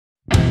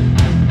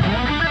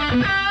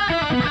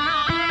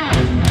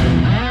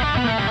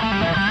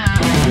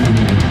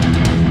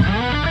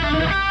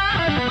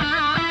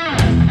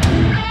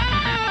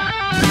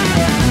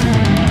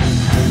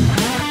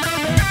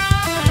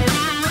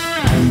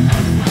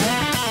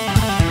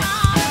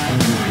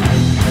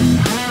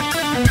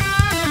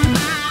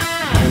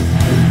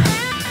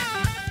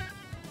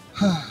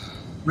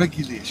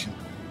Regulation.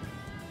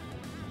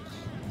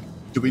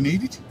 Do we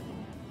need it?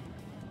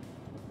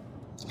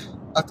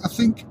 I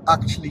think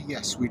actually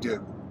yes we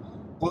do,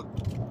 but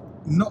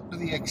not to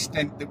the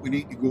extent that we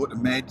need to go to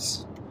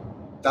meds.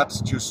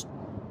 That's just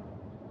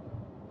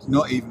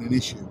not even an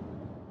issue.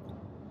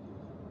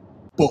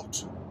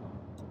 But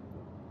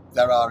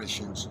there are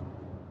issues,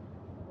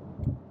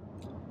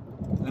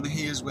 and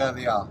here's where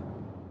they are.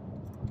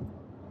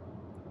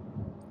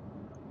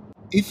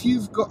 If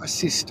you've got a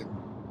system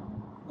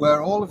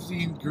where all of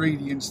the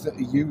ingredients that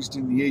are used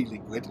in the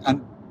e-liquid,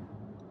 and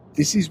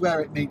this is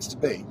where it needs to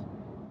be,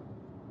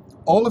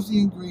 all of the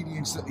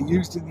ingredients that are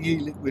used in the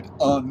e-liquid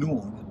are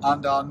known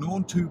and are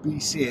known to be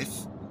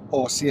safe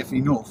or safe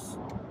enough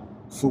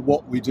for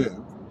what we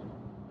do,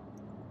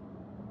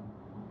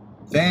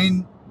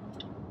 then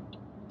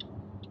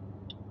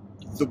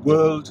the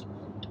world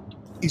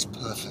is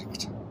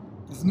perfect,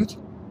 isn't it?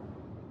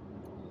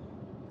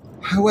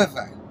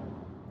 However,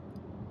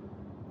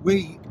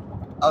 we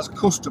as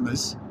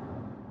customers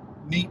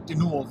need to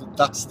know that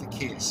that's the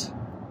case.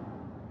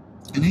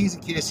 And here's a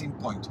case in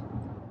point.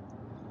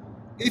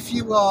 If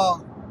you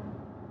are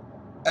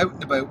out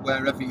and about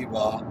wherever you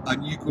are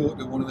and you go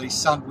to one of these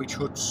sandwich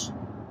huts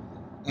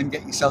and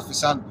get yourself a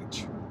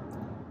sandwich,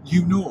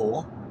 you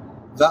know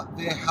that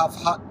they have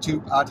had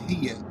to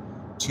adhere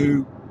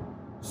to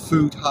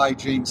food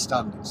hygiene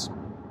standards.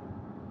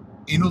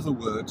 In other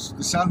words,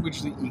 the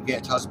sandwich that you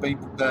get has been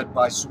prepared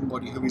by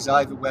somebody who is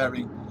either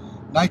wearing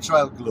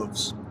nitrile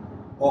gloves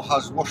or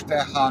has washed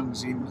their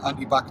hands in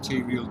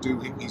antibacterial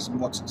doohickeys and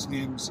what's its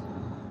names.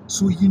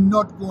 So you're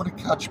not going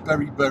to catch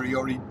beriberi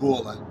or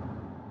Ebola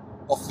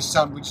off the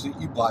sandwich that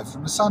you buy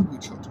from the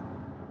sandwich hut.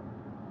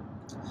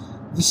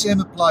 The same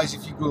applies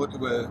if you go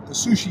to a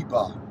sushi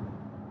bar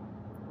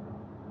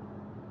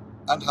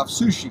and have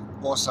sushi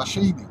or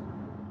sashimi.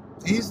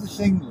 Here's the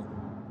thing though.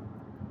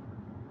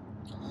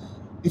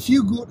 If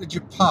you go to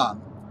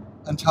Japan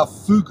and have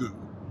fugu,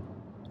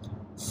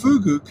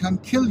 fugu can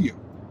kill you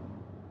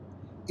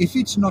if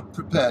it's not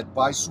prepared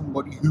by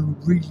somebody who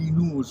really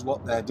knows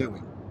what they're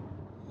doing.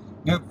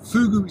 Now,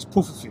 fugu is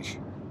pufferfish,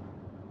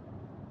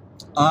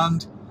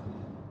 and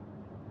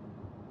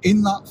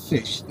in that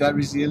fish there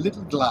is a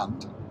little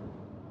gland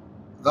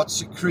that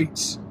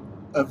secretes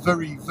a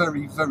very,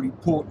 very, very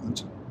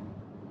potent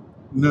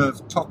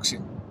nerve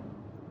toxin.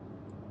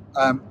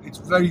 It's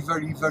very,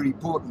 very, very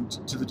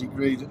potent to the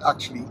degree that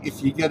actually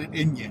if you get it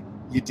in you,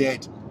 you're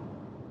dead.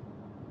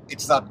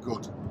 It's that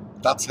good.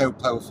 That's how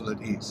powerful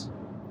it is.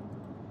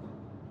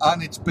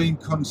 And it's been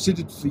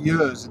considered for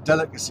years a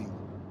delicacy,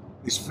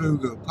 this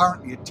fugu.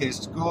 Apparently it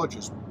tastes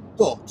gorgeous,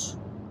 but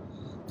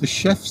the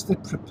chefs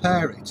that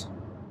prepare it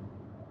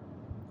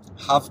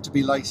have to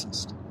be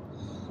licensed.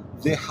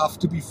 They have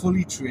to be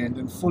fully trained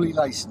and fully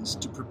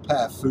licensed to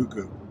prepare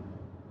fugu.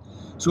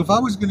 So if I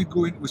was going to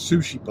go into a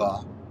sushi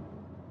bar,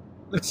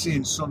 let's say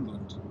in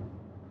Sunderland,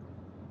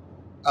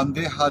 and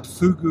they had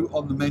fugu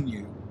on the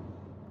menu,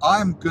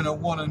 I'm going to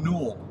want to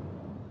know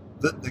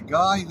that the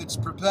guy that's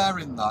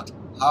preparing that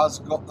has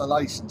got the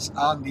license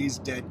and is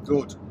dead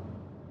good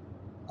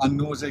and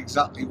knows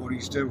exactly what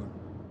he's doing.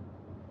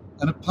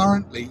 And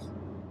apparently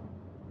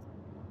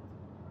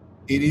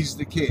it is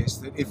the case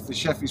that if the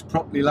chef is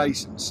properly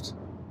licensed,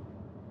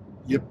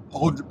 you're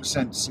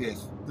 100% safe.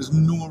 There's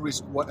no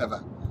risk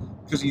whatever,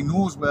 because he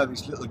knows where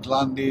this little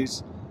gland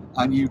is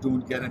and you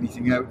don't get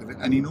anything out of it,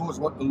 and he knows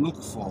what to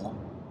look for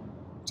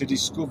to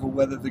discover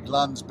whether the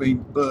gland's been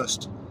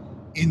burst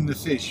in the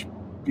fish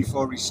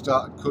before he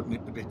started cutting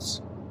it to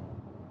bits.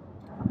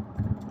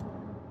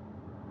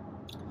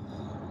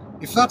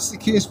 If that's the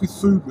case with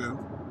fugu,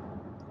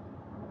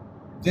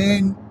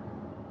 then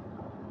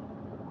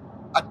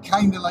I'd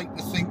kind of like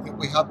to think that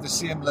we have the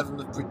same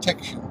level of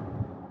protection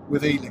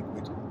with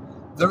e-liquid.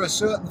 There are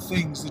certain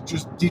things that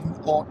just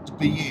didn't ought to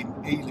be in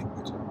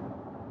e-liquid.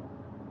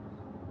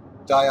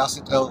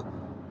 Diacetyl,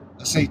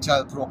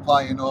 acetyl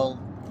propionyl,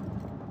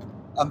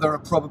 and there are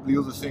probably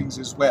other things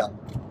as well.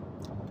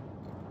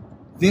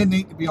 They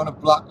need to be on a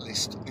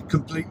blacklist, a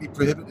completely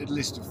prohibited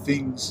list of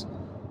things,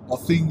 or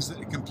things that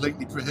are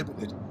completely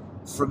prohibited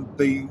from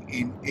being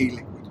in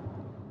e-liquid.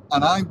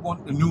 And I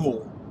want to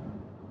know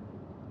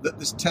that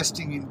there's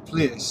testing in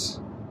place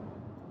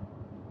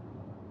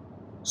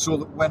so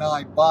that when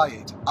I buy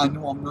it, I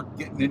know I'm not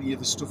getting any of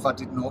the stuff I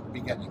didn't ought to be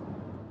getting.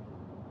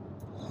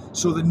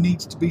 So there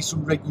needs to be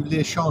some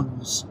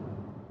regulations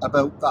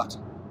about that,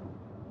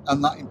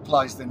 and that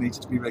implies there needs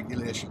to be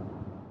regulation.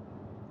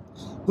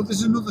 But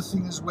there's another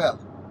thing as well.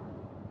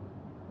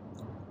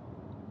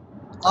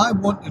 I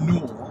want to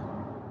know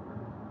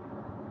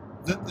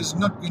that there's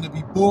not going to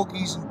be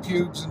bogies and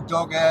pubes and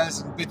dog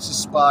hairs and bits of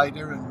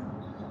spider and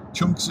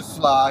chunks of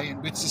fly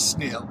and bits of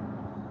snail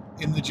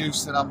in the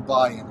juice that I'm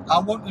buying. I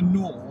want to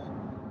know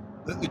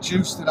that the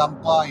juice that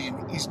I'm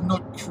buying is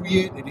not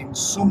created in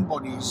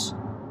somebody's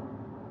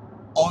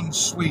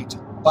ensuite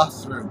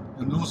bathroom.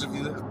 And those of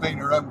you that have been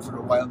around for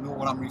a while know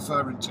what I'm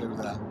referring to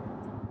there.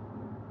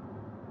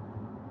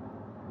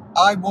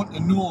 I want to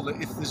know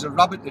that if there's a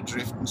rabbit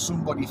adrift and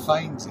somebody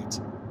finds it,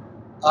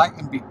 I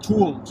can be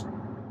told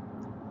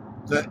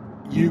that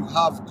you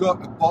have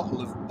got a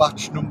bottle of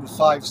batch number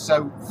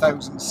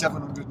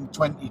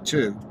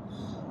 5722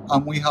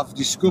 and we have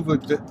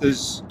discovered that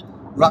there's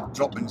rat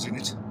droppings in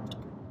it,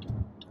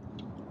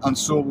 and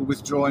so we're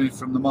withdrawing it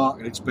from the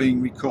market, it's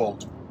being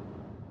recalled.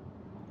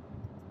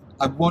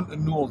 I want to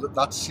know that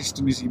that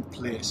system is in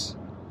place,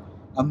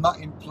 and that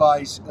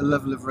implies a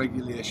level of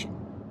regulation.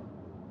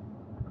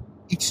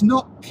 It's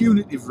not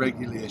punitive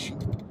regulation.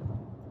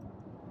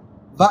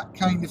 That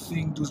kind of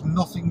thing does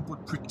nothing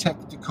but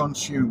protect the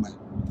consumer.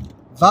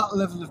 That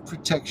level of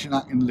protection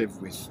I can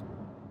live with.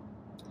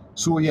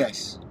 So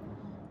yes,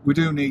 we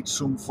do need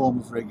some form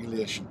of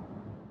regulation,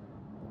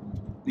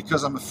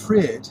 because I'm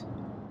afraid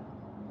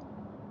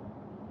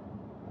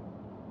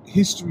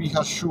history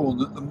has shown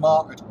that the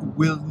market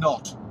will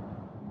not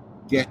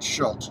get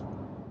shot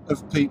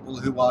of people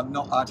who are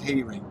not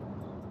adhering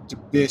to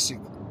basic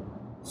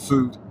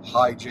food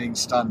hygiene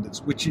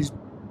standards, which is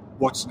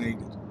what's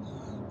needed.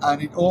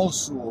 And it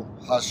also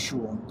has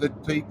shown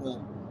that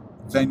people,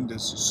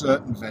 vendors,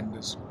 certain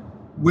vendors,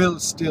 will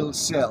still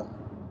sell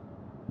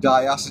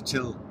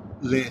diacetyl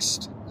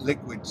laced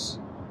liquids,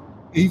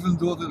 even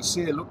though they'll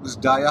say, look, there's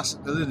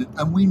diacetyl in it.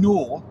 And we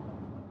know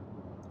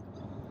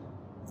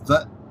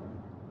that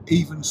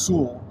even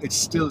so, it's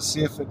still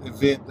safer to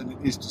vape than it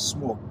is to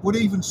smoke. But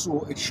even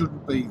so, it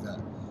shouldn't be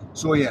there.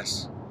 So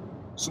yes,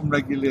 some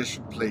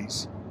regulation,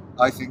 please.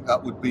 I think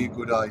that would be a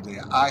good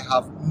idea. I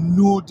have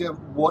no doubt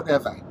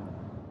whatever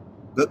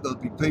that there'll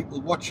be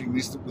people watching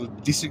this that will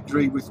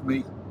disagree with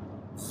me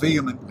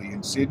vehemently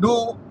and say,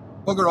 no,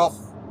 bugger off.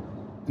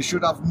 They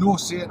should have no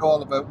say at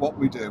all about what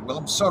we do. Well,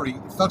 I'm sorry,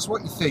 if that's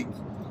what you think,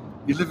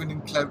 you're living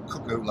in cloud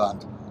cuckoo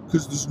land,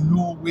 because there's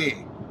no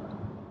way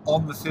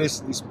on the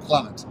face of this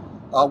planet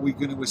are we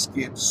going to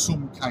escape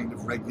some kind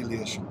of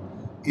regulation.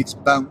 It's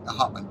bound to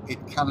happen.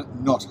 It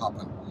cannot not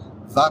happen.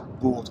 That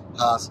boat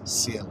has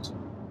sailed.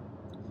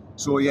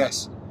 So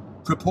yes,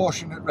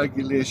 proportionate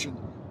regulation.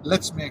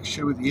 Let's make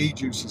sure the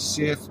e-juice is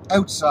safe.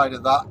 Outside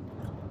of that,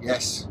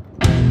 yes,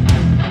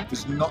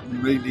 there's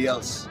nothing really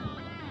else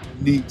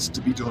needs to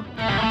be done.